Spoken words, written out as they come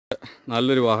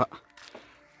നല്ലൊരു വാഹ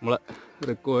നമ്മളെ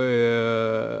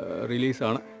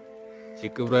റിലീസാണ്.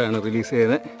 ചിക്കുബ്രയാണ് റിലീസ്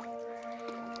ചെയ്തത്.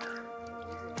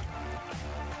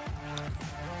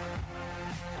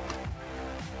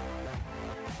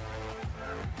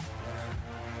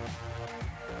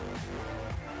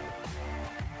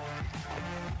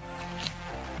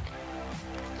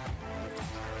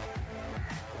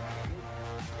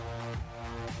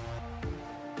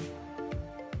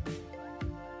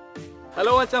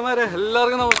 ഹലോ അച്ഛന്മാരെ,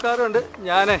 എല്ലാവർക്കും നമസ്കാരമുണ്ട്.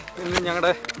 ഞാൻ ഇന്ന്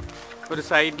ഞങ്ങളുടെ ഒരു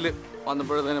സൈഡിൽ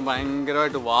വന്നപ്പോഴത്തേനും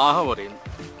ഭയങ്കരമായിട്ട് വാഹ പറയുന്നു.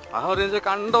 വാഹ പറയുന്നത് വെച്ചാൽ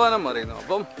കണ്ടവനം പറയുന്നു.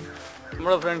 അപ്പം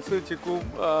നമ്മുടെ ഫ്രണ്ട്സ് ചിക്കുവും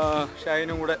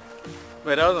ഷൈനും കൂടെ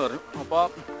വരാമെന്ന് പറഞ്ഞു. അപ്പോൾ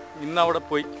ഇന്ന് അവിടെ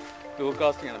പോയി ലൂർ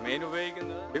കാസ്റ്റിംഗ് ആണ് മെയിൻ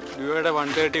ഉപയോഗിക്കുന്നത്. ഡ്യൂയുടെ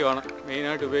 130 ആണ്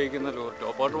മെയിനായിട്ട് ഉപയോഗിക്കുന്ന ലൂർ.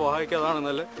 ടോപ്പോട്ട് വാഹയ്ക്ക് അതാണ്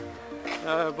നല്ല.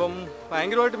 ഇപ്പം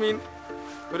ഭയങ്കരമായിട്ട് മീൻ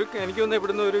എനിക്ക് തോന്നുന്നു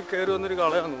ഇവിടുന്ന് കയറി വന്നൊരു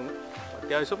കളയാന്ന് തോന്നുന്നു.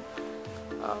 അത്യാവശ്യം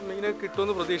മീനെ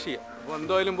കിട്ടുമെന്ന് പ്രതീക്ഷിക്കാം. അപ്പോൾ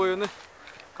എന്തായാലും പോയി ഒന്ന്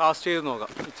കാസ്റ്റ് ചെയ്ത് നോക്കാം.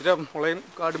 ഇച്ചിരി മുളയും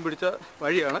കാടും പിടിച്ച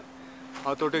വഴിയാണ്,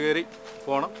 അകത്തോട്ട് കയറി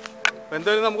പോകണം. അപ്പോൾ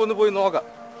എന്തായാലും നമുക്കൊന്ന് പോയി നോക്കാം.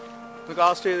 ഒന്ന്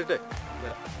കാസ്റ്റ് ചെയ്തിട്ടേ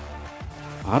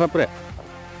ആറപ്പര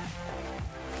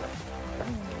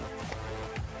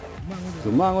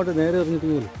ചുമ്മാ അങ്ങോട്ട് നേരെ എറിഞ്ഞിട്ട്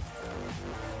പോലും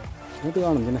അങ്ങോട്ട്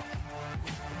കാണും. പിന്നെ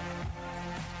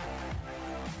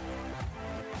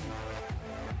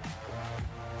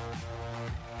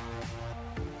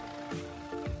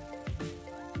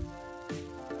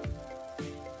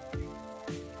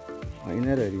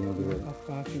വൈകുന്നേരമായിരിക്കും അത്.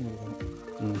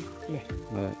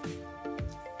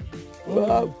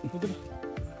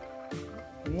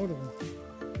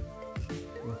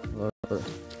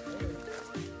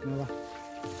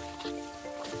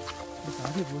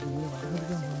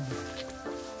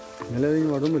 ഇന്നലെ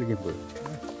വടം വലിക്കാൻ പോയി.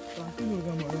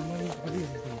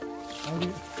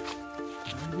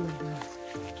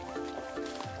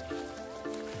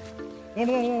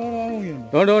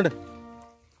 വേണ്ട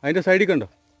അതിൻ്റെ സൈഡിൽ കണ്ടോ?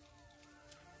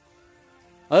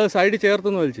 അത് സൈഡിൽ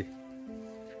ചേർത്തൊന്ന് വലിച്ച്.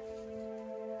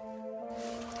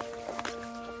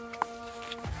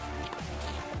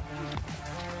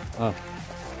 ആ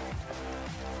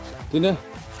പിന്നെ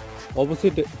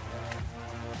ഓപ്പോസിറ്റ്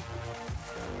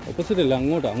അല്ല,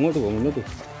 അങ്ങോട്ട് പോകും. മുന്നോട്ട്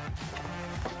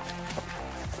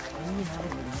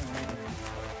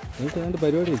എനിക്ക് അതിൻ്റെ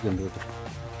പരിപാടി വെക്കുന്നുണ്ട് കേട്ടോ.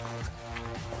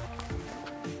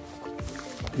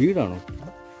 വീടാണോ?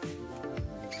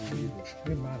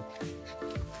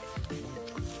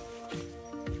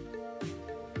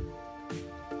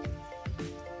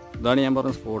 ഇതാണ് ഞാൻ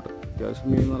പറഞ്ഞ സ്പോട്ട്. അത്യാവശ്യം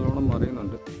മീൻ നല്ലോണം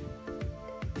മറിയുന്നുണ്ട്.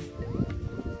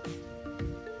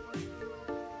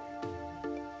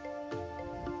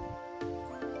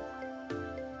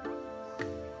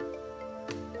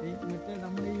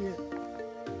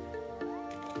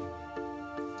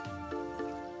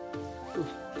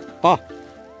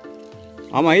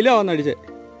 ആ മയിലാ വന്നടിച്ചേ.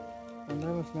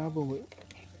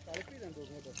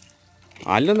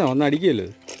 അല്ലെന്നേ വന്നടിക്കുകയല്ലേ.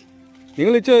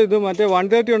 നിങ്ങൾ ഇത് മറ്റേ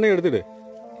 130 ഉണ്ടെങ്കിൽ എടുത്തിട്ട്.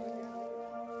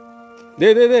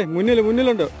 ദേ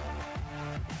മുന്നിലുണ്ട്.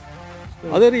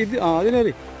 അതറി ഇത്.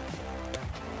 അതിനറി.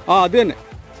 അത് തന്നെ.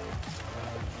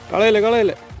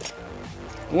 കളയല്ലേ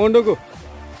അങ്ങോട്ട് നോക്കൂ.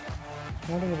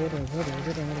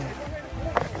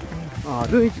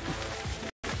 അത്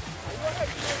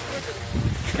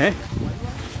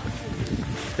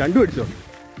രണ്ടു അടിച്ചോ?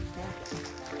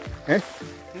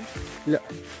 ഇല്ല,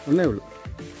 ഒന്നേ ഉള്ളൂ.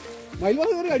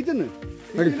 അടിച്ചെന്ന്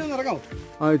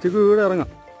ചിക്കു ഇവിടെ ഇറങ്ങാം.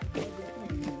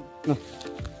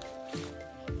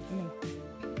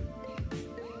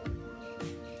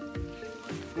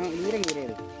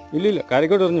 ഇല്ല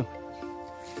കാരക്കോട്ട് എറിഞ്ഞു.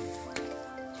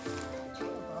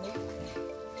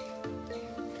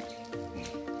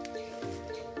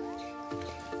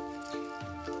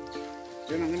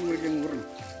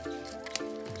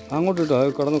 അങ്ങോട്ട് ഇട്ടോ.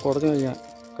 അത് കടന്ന് കുറഞ്ഞു കഴിഞ്ഞാൽ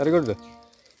കരക്കോട്ട്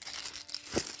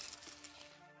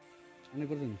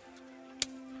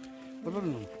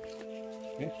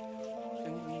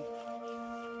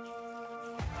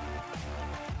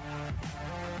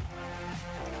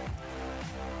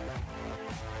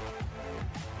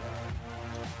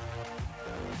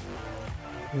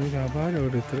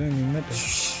അപാരോട് ഇത്രയും നിന്നിട്ട്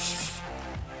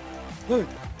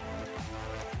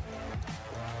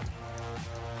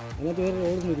അതിനകത്ത് വേറെ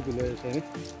റോഡൊന്നും ഇരിക്കില്ല.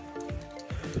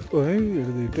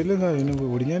 എടുത്തിട്ടില്ല സാർ. പിന്നെ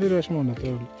ഒടിഞ്ഞാലൊരു വിഷമമുണ്ട്,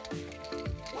 അത്രേ ഉള്ളൂ.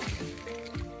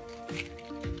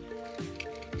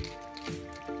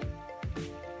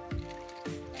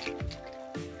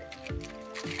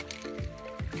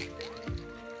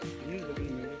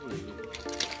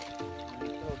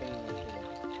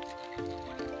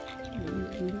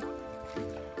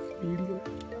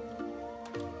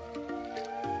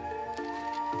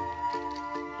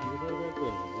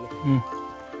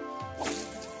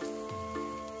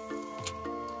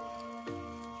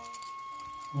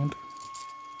 ഉണ്ട്.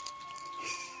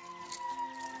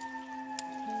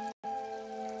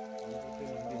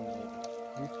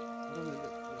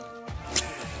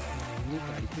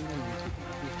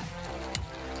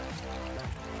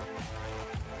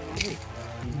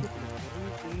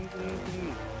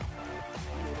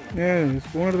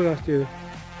 സ്പൂൺ എടുത്ത് കാസ്റ്റ് ചെയ്ത്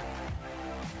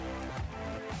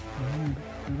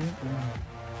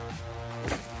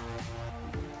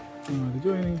അടിച്ചു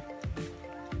പോയി.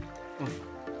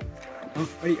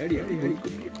 അടി അടി അടി അടി.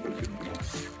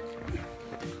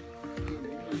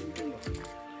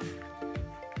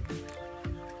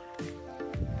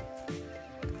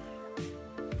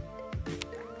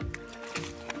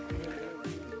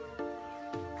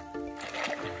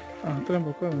 അത്രയും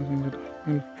പൊക്കം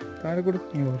താഴെ കൂടെ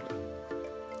പോകട്ടെ.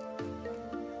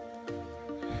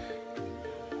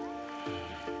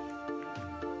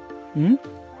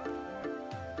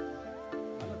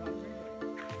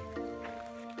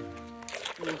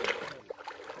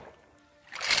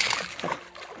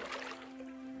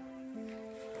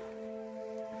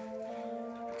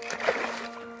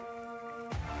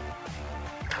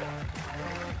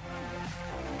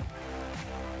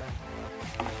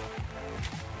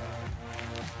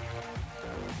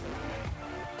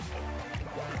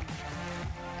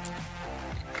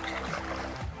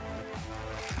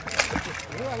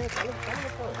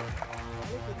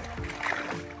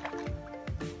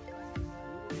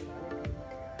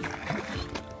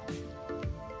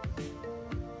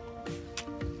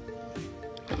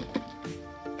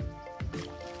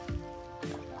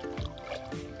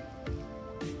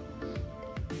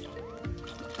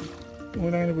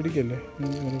 ഓനങ്ങനെ പിടിക്കല്ലേ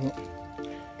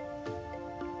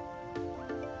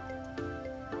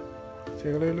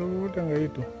ചെകളയിലോട്ട് അങ്ങ്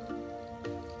കഴിയിട്ടു.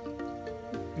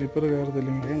 ഇപ്പറ്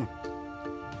കയറത്തില്ലെങ്കിൽ വേണം.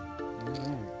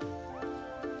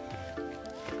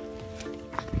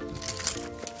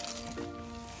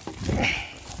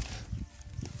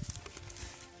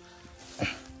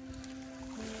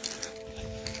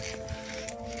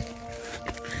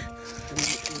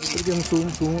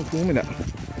 സൂമില്ല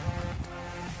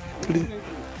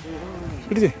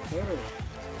പിടിച്ചേ.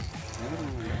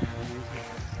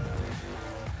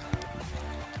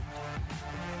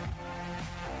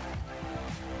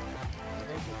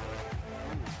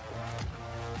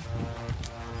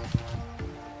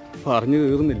 പറഞ്ഞു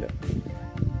തീർന്നില്ല.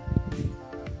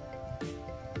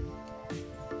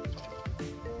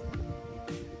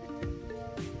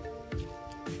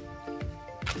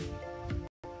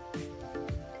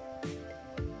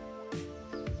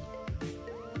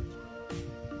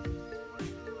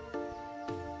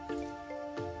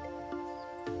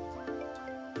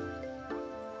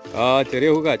 ആ ചെറിയ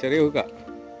ഹൂക്ക, ചെറിയ ഹൂക്ക.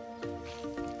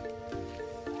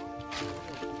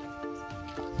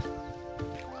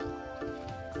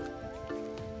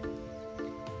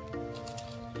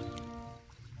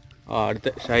 ആ അടുത്ത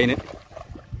ഷൈന്.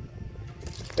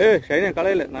 ഷൈനെ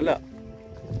കളയല്ലേ, നല്ല.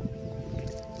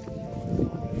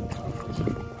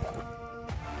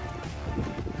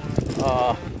 ആ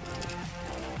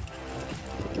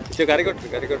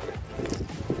കറിക്കോട്ട് കറിക്കോട്ട്.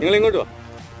 നിങ്ങൾ ഇങ്ങോട്ട് വാ.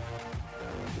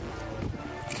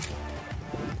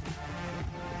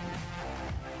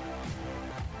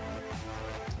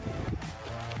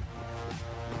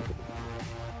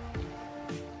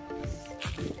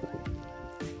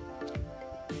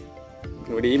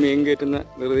 ഇവിടെ ഈ മീൻ കയറ്റുന്ന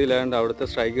ധൃതിയിലായതുകൊണ്ട് അവിടുത്തെ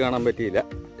സ്ട്രൈക്ക് കാണാൻ പറ്റിയില്ല.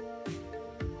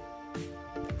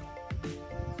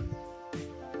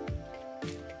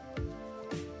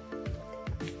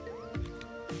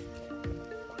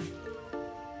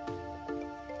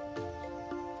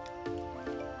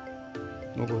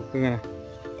 ഇങ്ങനെ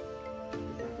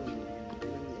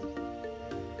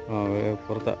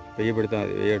പുറത്താ പെയ്യപ്പെടുത്താൽ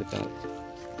മതി, പെയ്യെടുത്താൽ മതി.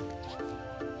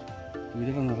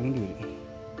 ഇതിലൊന്ന് ഇറങ്ങേണ്ടി വരും.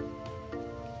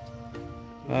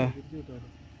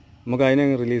 നമുക്ക് അതിനെ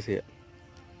അങ്ങ് റിലീസ് ചെയ്യാം.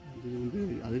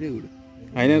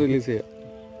 അതിനെ റിലീസ് ചെയ്യാം.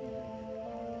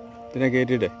 ഇതിനെ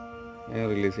കയറ്റിയിട്ടേ അതിനെ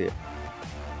റിലീസ് ചെയ്യാം.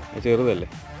 അത് ചെറുതല്ലേ,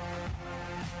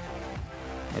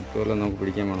 അടുത്ത പോലെ നമുക്ക്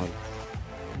പിടിക്കാൻ വേണമല്ലോ.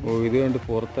 ഓ ഇത് കണ്ട്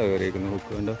പുറത്താണ് കയറിയിരിക്കുന്നത്.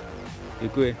 ഹുക്ക് വേണ്ട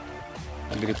ഇക്കുവേ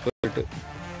അതിൽ ഇപ്പോട്ട്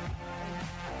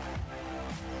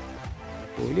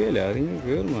പൊലിയല്ല, അതിങ്ങനെ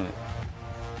കയറുന്നതാണ്.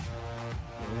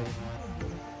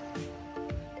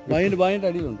 ബായിൻ്റെ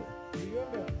അടിയിലുണ്ട്.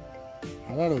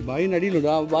 അതാണ് ബായിൻ്റെ അടിയിലുണ്ട്.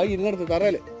 ആ ബായി ഇരുന്നിടത്ത്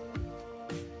തറയില്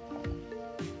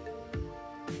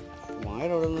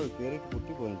വായയുടെ നിന്ന് കയറി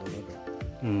പൊട്ടിപ്പോയിട്ടുണ്ട് കേട്ടോ.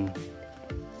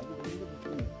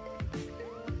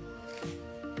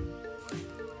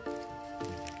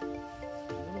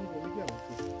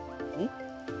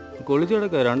 കൊളിച്ചു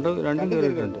കിടക്കുക. രണ്ടും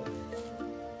കയറിയിട്ടുണ്ട്.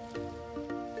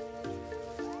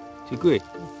 ചിക്കുവേ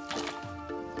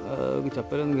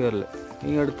ചപ്പലൊന്നും കയറില്ല.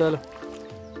 നീ എടുത്താലോ.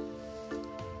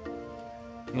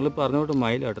 നിങ്ങൾ പറഞ്ഞോട്ട്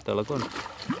മയിലാട്ടെ തിളക്കമുണ്ട്.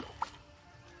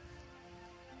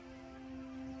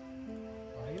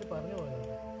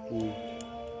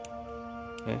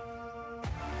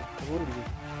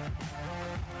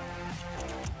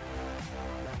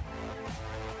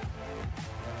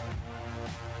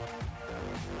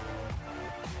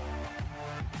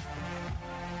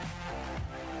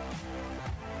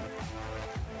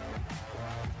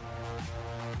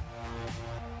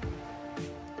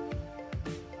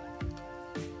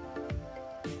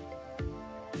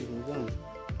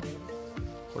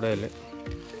 കൂടെയല്ലേ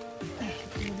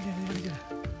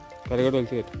കരകോട്ട്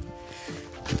വലിച്ചു കയറ്റും.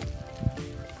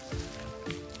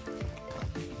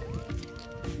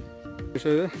 പക്ഷേ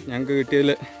ഇത് ഞങ്ങൾക്ക്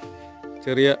കിട്ടിയതിൽ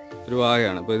ചെറിയ ഒരു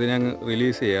വാഴയാണ്. അപ്പോൾ ഇതിനെ അങ്ങ്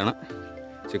റിലീസ് ചെയ്യണം.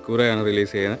 ചിക്കൂറയാണ്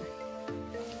റിലീസ് ചെയ്യുന്നത്.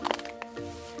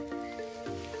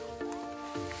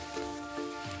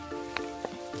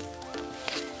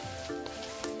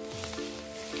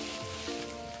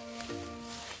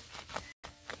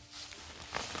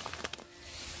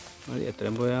 മതി,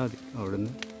 എത്രയും പോയാൽ മതി.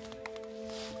 അവിടുന്ന്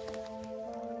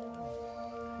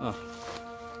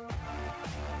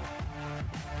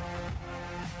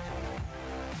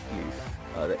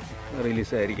അതെ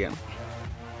റിലീസായിരിക്കുകയാണ്.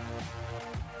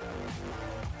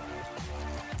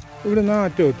 ഇവിടെ നിന്ന്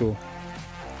അറ്റം എത്തുമോ?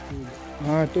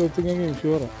 ആ അറ്റം എത്തിക്കെങ്കിൽ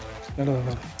ഷുവറാണ്. വേണ്ട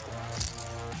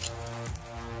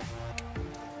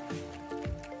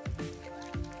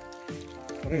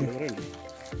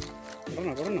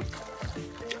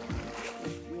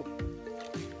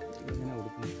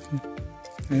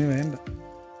അതിന് വേണ്ട.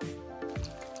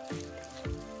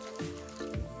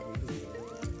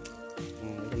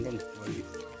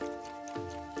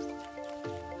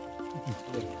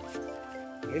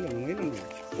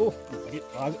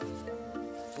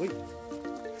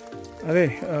 അതെ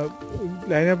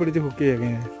ലൈനെ പിടിച്ച് ഹുക്ക് ചെയ്യാം.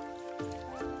 ഞാൻ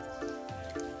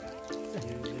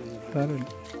സാരമില്ല.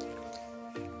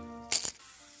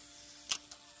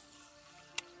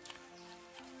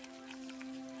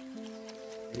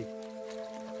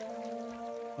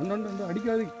 ഉണ്ട്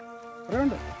അടിക്കാതെ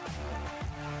പറയണ്ട.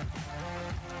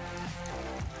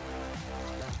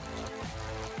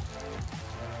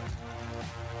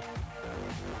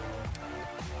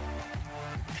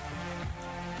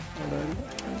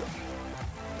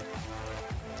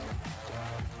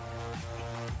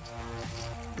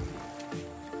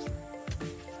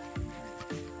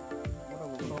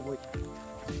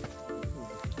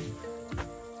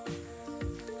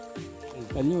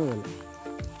 കഞ്ഞി പോയല്ലോ.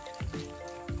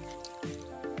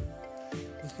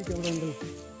 അവിടെ ഉണ്ട്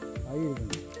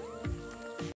ആയിരിക്കുന്നു.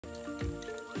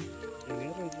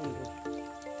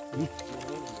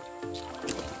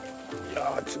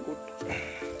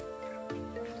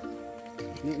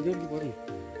 ഇതൊരു പറഞ്ഞു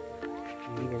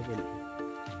കുഴപ്പമില്ല.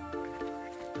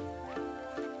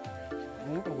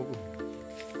 നോക്കാം നോക്കൂ.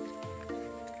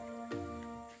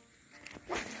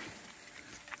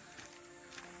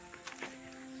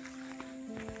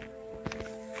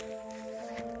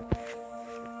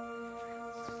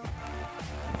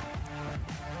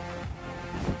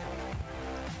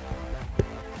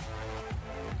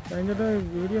 അതിൻ്റെ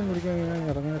വീഡിയോ കുടിക്കാൻ ഞാൻ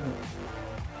ഇറങ്ങായിരുന്നു.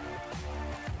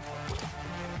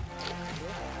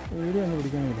 വീഡിയോ ഒന്നും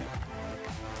പിടിക്കാനില്ല.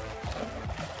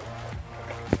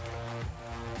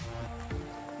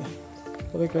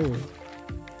 അതൊക്കെ പോയി.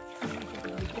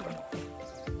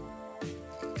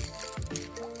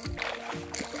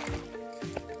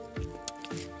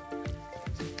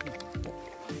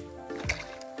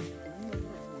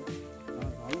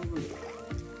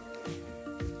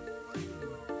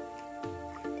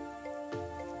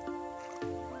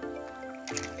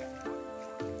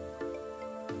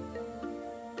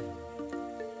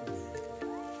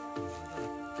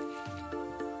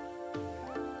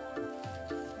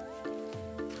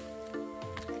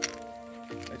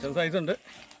 സൈസ് ഉണ്ട്.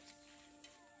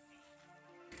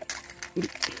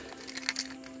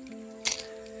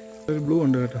 ഒരു ബ്ലൂ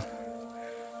ഉണ്ട് കേട്ടോ.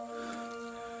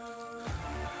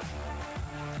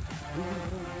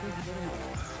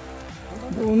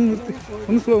 ഒന്ന് നിർത്തി,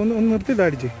 ഒന്ന് സ്ലോ, ഒന്ന് നിർത്തിയിട്ട്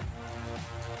അടിച്ച്.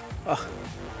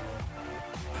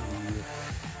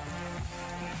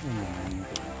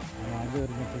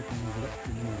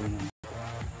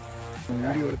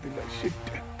 വീഡിയോ എടുത്തില്ല.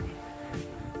 ഷിറ്റ്.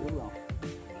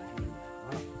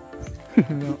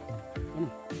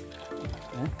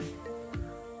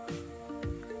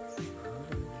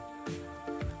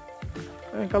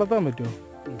 കളത്താൻ പറ്റുമോ?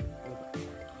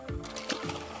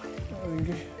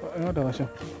 അതെങ്കിൽ എങ്ങോട്ടാ വശം?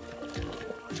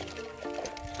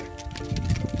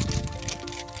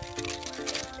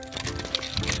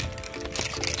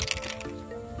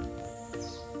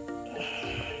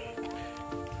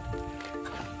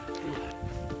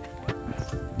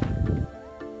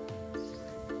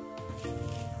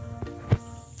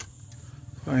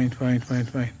 Fine.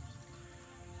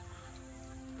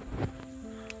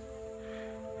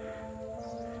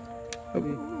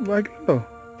 ബാക്കിയുണ്ടോ?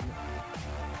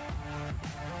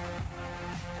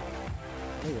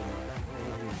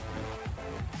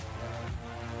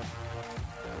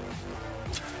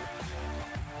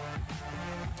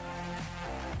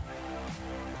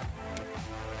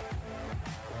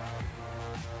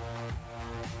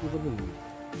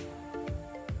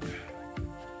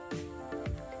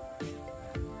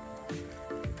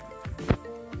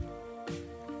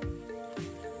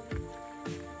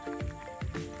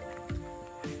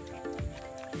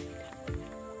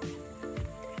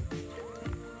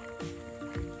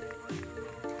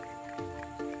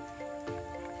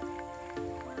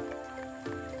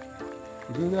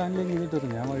 ഇത് ഹാൻഡിലിങ് ചെയ്തിട്ട്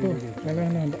ഞാൻ വഴി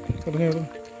വേണ്ട പറഞ്ഞോളൂ.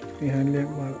 ഈ ഹാൻഡിൽ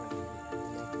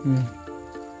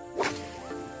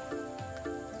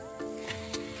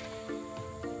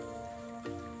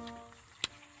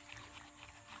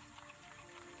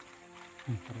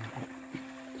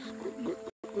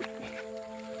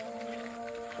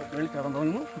കടന്നു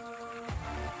തുടങ്ങുന്നു.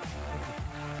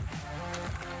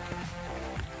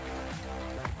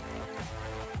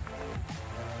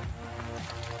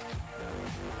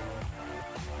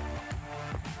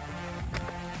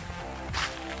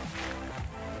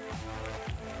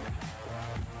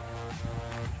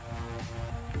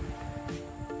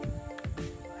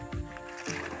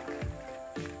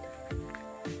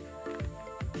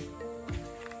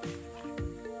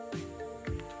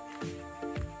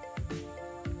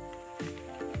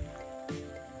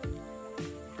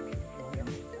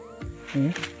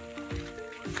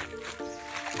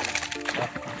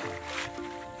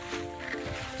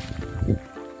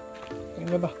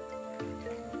 എങ്ങോട്ടാ?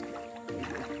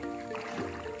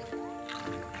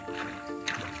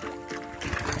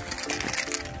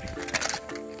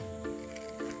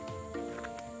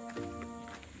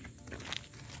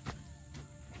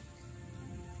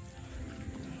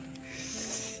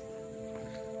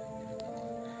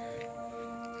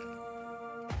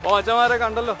 അപ്പോൾ അച്ഛന്മാരെ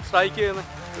കണ്ടല്ലോ സ്ട്രൈക്ക് ചെയ്യുന്നത്.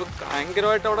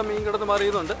 ഭയങ്കരമായിട്ട് അവിടെ മീൻ കിടന്ന്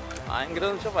മറിയുന്നുണ്ട്. ഭയങ്കരം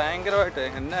എന്ന് വെച്ചാൽ ഭയങ്കരമായിട്ട്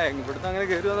എന്നെ ഇവിടുന്ന് അങ്ങനെ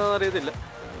കയറി വന്നതെന്ന് അറിയത്തില്ല.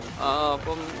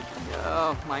 അപ്പം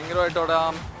ഭയങ്കരമായിട്ട് അവിടെ ആ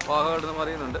പാക കിടന്ന്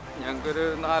മറിയുന്നുണ്ട്. ഞങ്ങൾക്കൊരു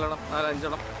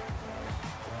 4-5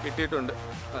 കിട്ടിയിട്ടുണ്ട്.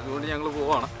 അതുകൊണ്ട് ഞങ്ങൾ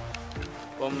പോവാണ്.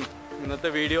 അപ്പം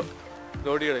ഇന്നത്തെ വീഡിയോ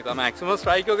ലോഡ് ചെയ്തെടുക്കാം. മാക്സിമം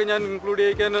സ്ട്രൈക്കൊക്കെ ഞാൻ ഇൻക്ലൂഡ്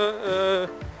ചെയ്യിക്കാൻ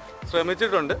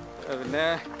ശ്രമിച്ചിട്ടുണ്ട്. പിന്നെ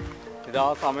ഇത് ആ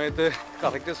സമയത്ത്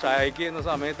കറക്റ്റ് സ്ട്രൈക്ക് ചെയ്യുന്ന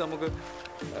സമയത്ത് നമുക്ക്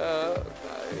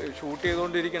ഷൂട്ട്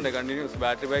ചെയ്തുകൊണ്ടിരിക്കണ്ടേ കണ്ടിന്യൂസ്.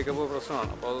 ബാറ്ററി ബാക്കപ്പ് പ്രശ്നമാണ്.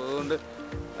 അപ്പോൾ അതുകൊണ്ട്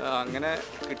അങ്ങനെ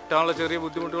കിട്ടാനുള്ള ചെറിയ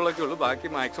ബുദ്ധിമുട്ടുകളൊക്കെ ഉള്ളൂ. ബാക്കി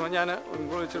മാക്സിമം ഞാൻ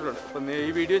ഇൻക്ലൂഡ് വെച്ചിട്ടുണ്ട്. അപ്പം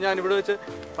ഈ വീഡിയോ ഞാനിവിടെ വെച്ച്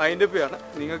വൈൻഡ് അപ്പ് ചെയ്യാണ്.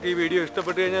 നിങ്ങൾക്ക് ഈ വീഡിയോ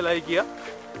ഇഷ്ടപ്പെട്ട് കഴിഞ്ഞാൽ ലൈക്ക് ചെയ്യുക.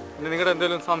 പിന്നെ നിങ്ങളുടെ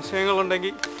എന്തെങ്കിലും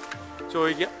സംശയങ്ങളുണ്ടെങ്കിൽ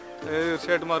ചോദിക്കുക.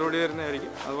 തീർച്ചയായിട്ടും മറുപടി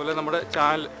തരുന്നതായിരിക്കും. അതുപോലെ നമ്മുടെ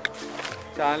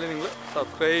ചാനൽ നിങ്ങൾ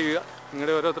സബ്സ്ക്രൈബ് ചെയ്യുക.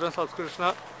 നിങ്ങളുടെ ഓരോരുത്തരും സബ്സ്ക്രിപ്ഷൻ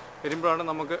വരുമ്പോഴാണ്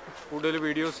നമുക്ക് കൂടുതൽ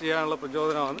വീഡിയോസ് ചെയ്യാനുള്ള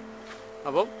പ്രചോദനമാണ്.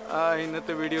 അപ്പം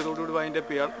ഇന്നത്തെ വീഡിയോ ഇതോടുകൂടി വൈൻഡ്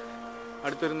അപ്പ് ചെയ്യാണ്.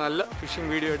 അടുത്തൊരു നല്ല ഫിഷിംഗ്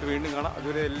വീഡിയോ ആയിട്ട് വീണ്ടും കാണാം.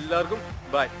 അതുവരെ എല്ലാവർക്കും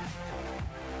ബൈ.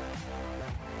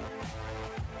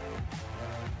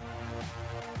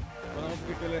 അപ്പോൾ നമുക്ക്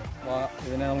കിട്ടിയല്ലേ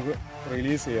ഇതിനെ നമുക്ക്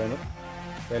റിലീസ് ചെയ്യാണ്.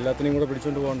 അപ്പോൾ എല്ലാത്തിനെയും കൂടെ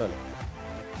പിടിച്ചുകൊണ്ട് പോകണ്ടല്ലോ.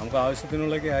 നമുക്ക്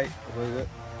ആവശ്യത്തിനുള്ളതൊക്കെ ആയി. അപ്പോൾ ഇത്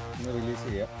ഒന്ന് റിലീസ്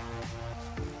ചെയ്യാം.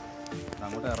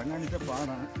 അങ്ങോട്ട് ഇറങ്ങാനിട്ട്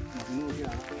പാടാണ്. മണ്ണ്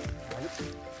നോക്കിയാണ്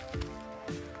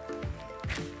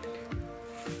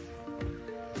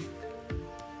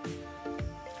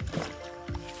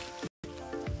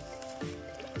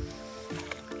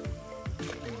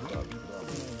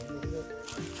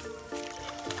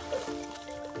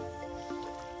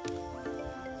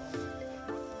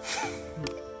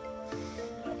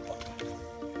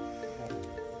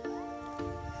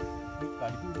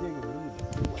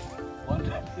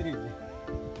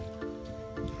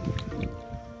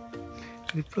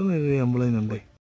ഇപ്പം നമ്മളതിനുണ്ടേ.